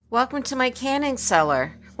Welcome to my canning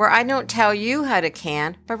cellar, where I don't tell you how to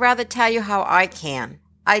can, but rather tell you how I can.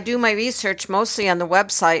 I do my research mostly on the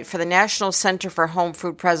website for the National Center for Home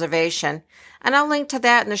Food Preservation, and I'll link to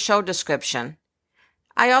that in the show description.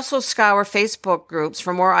 I also scour Facebook groups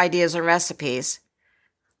for more ideas and recipes.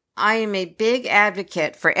 I am a big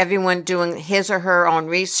advocate for everyone doing his or her own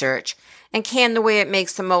research and can the way it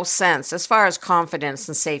makes the most sense as far as confidence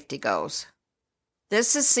and safety goes.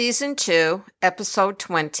 This is Season 2, Episode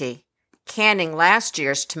 20, Canning Last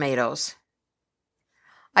Year's Tomatoes.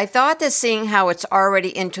 I thought that seeing how it's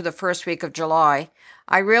already into the first week of July,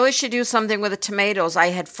 I really should do something with the tomatoes I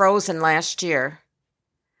had frozen last year.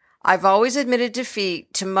 I've always admitted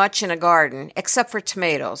defeat to much in a garden, except for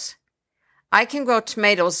tomatoes. I can grow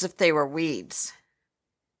tomatoes if they were weeds.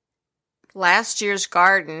 Last year's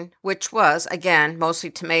garden, which was, again,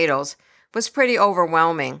 mostly tomatoes, was pretty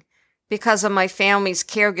overwhelming because of my family's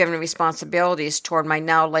caregiving responsibilities toward my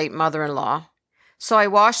now late mother-in-law. So I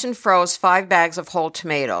washed and froze 5 bags of whole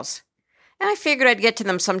tomatoes, and I figured I'd get to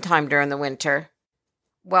them sometime during the winter.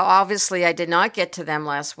 Well, obviously I did not get to them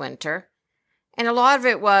last winter, and a lot of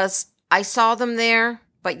it was I saw them there,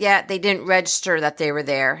 but yet they didn't register that they were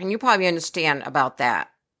there, and you probably understand about that.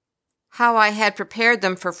 How I had prepared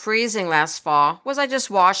them for freezing last fall was I just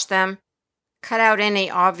washed them, cut out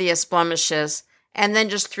any obvious blemishes, and then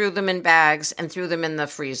just threw them in bags and threw them in the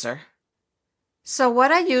freezer. So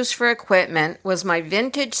what I used for equipment was my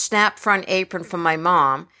vintage snap front apron from my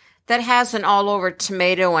mom that has an all-over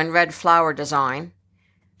tomato and red flower design,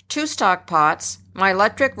 2 stock pots, my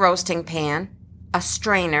electric roasting pan, a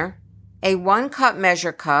strainer, a 1-cup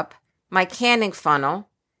measure cup, my canning funnel,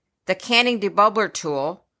 the canning debubbler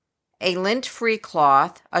tool, a lint-free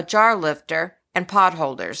cloth, a jar lifter, and pot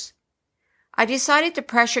holders. I decided to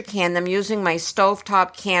pressure can them using my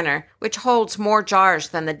stovetop canner, which holds more jars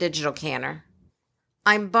than the digital canner.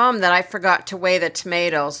 I'm bummed that I forgot to weigh the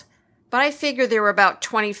tomatoes, but I figured they were about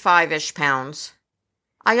 25-ish pounds.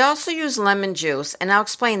 I also used lemon juice, and I'll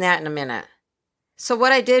explain that in a minute. So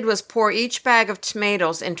what I did was pour each bag of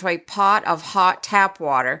tomatoes into a pot of hot tap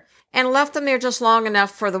water and left them there just long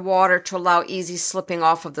enough for the water to allow easy slipping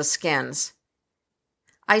off of the skins.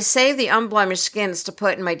 I saved the unblemished skins to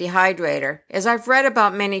put in my dehydrator, as I've read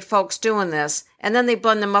about many folks doing this, and then they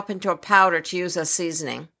blend them up into a powder to use as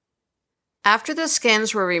seasoning. After the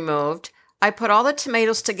skins were removed, I put all the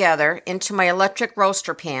tomatoes together into my electric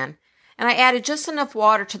roaster pan, and I added just enough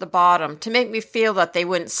water to the bottom to make me feel that they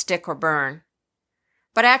wouldn't stick or burn.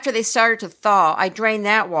 But after they started to thaw, I drained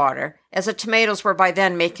that water, as the tomatoes were by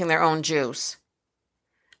then making their own juice.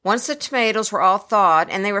 Once the tomatoes were all thawed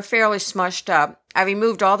and they were fairly smushed up, I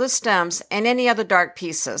removed all the stems and any other dark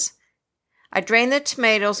pieces. I drained the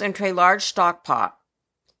tomatoes into a large stock pot.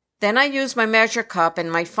 Then I used my measure cup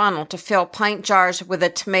and my funnel to fill pint jars with the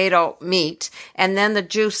tomato meat and then the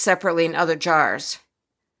juice separately in other jars.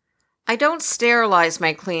 I don't sterilize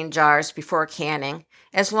my clean jars before canning,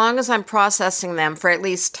 as long as I'm processing them for at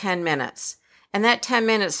least 10 minutes. And that 10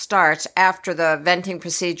 minutes starts after the venting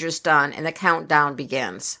procedure is done and the countdown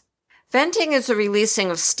begins. Venting is the releasing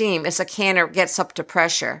of steam as the canner gets up to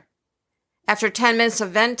pressure. After 10 minutes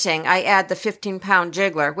of venting, I add the 15-pound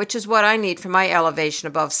jiggler, which is what I need for my elevation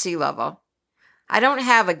above sea level. I don't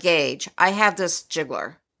have a gauge. I have this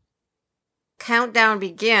jiggler. Countdown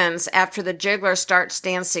begins after the jiggler starts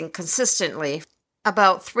dancing consistently,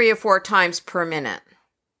 about 3 or 4 times per minute.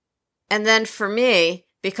 And then for me,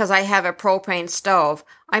 because I have a propane stove,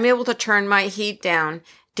 I'm able to turn my heat down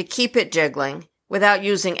to keep it jiggling without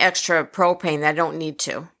using extra propane that I don't need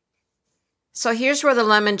to. So here's where the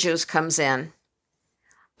lemon juice comes in.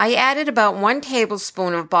 I added about 1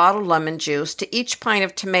 tablespoon of bottled lemon juice to each pint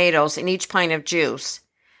of tomatoes and each pint of juice,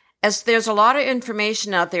 as there's a lot of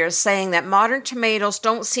information out there saying that modern tomatoes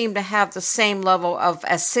don't seem to have the same level of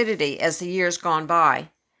acidity as the years gone by.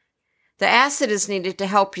 The acid is needed to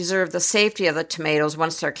help preserve the safety of the tomatoes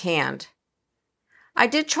once they're canned. I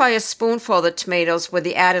did try a spoonful of the tomatoes with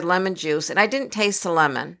the added lemon juice, and I didn't taste the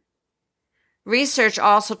lemon. Research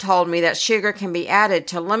also told me that sugar can be added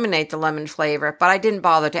to eliminate the lemon flavor, but I didn't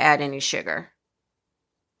bother to add any sugar.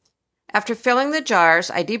 After filling the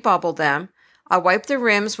jars, I debubbled them. I wiped the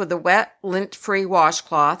rims with a wet, lint-free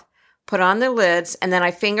washcloth, put on the lids, and then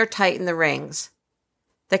I finger tightened the rings.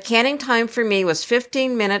 The canning time for me was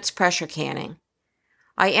 15 minutes pressure canning.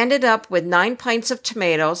 I ended up with 9 pints of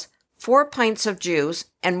tomatoes, 4 pints of juice,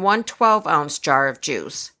 and 1 12-ounce jar of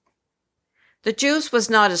juice. The juice was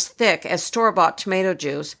not as thick as store-bought tomato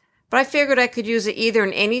juice, but I figured I could use it either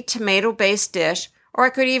in any tomato-based dish or I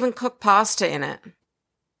could even cook pasta in it.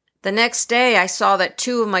 The next day I saw that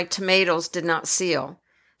 2 of my tomatoes did not seal,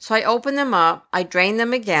 So I opened them up, I drained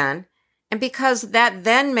them again, and because that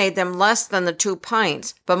then made them less than the 2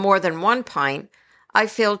 pints, but more than 1 pint, I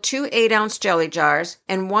filled 2 8-ounce jelly jars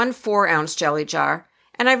and 1 4-ounce jelly jar,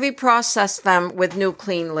 and I reprocessed them with new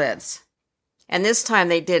clean lids. And this time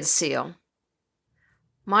they did seal.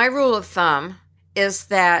 My rule of thumb is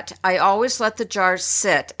that I always let the jars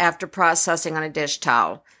sit after processing on a dish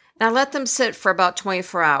towel, and I let them sit for about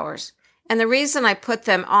 24 hours. And the reason I put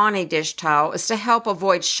them on a dish towel is to help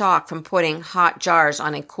avoid shock from putting hot jars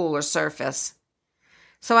on a cooler surface.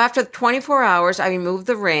 So after 24 hours, I remove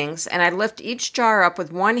the rings and I lift each jar up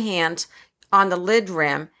with one hand on the lid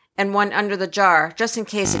rim and one under the jar, just in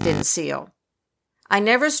case it didn't seal. I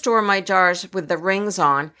never store my jars with the rings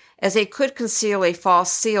on, as they could conceal a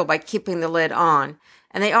false seal by keeping the lid on,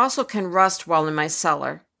 and they also can rust while in my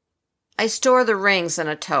cellar. I store the rings in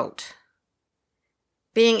a tote.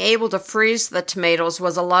 Being able to freeze the tomatoes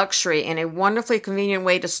was a luxury and a wonderfully convenient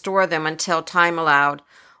way to store them until time allowed,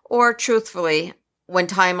 or truthfully, when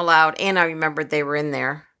time allowed and I remembered they were in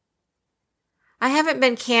there. I haven't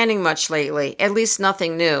been canning much lately, at least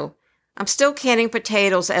nothing new. I'm still canning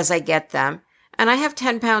potatoes as I get them, and I have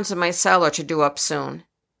 10 pounds in my cellar to do up soon.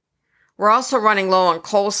 We're also running low on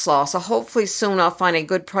coleslaw, so hopefully soon I'll find a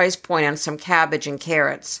good price point on some cabbage and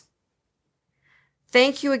carrots.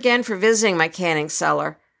 Thank you again for visiting my canning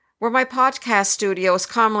cellar, where my podcast studio is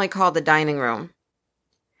commonly called the dining room.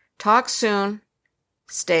 Talk soon.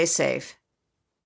 Stay safe.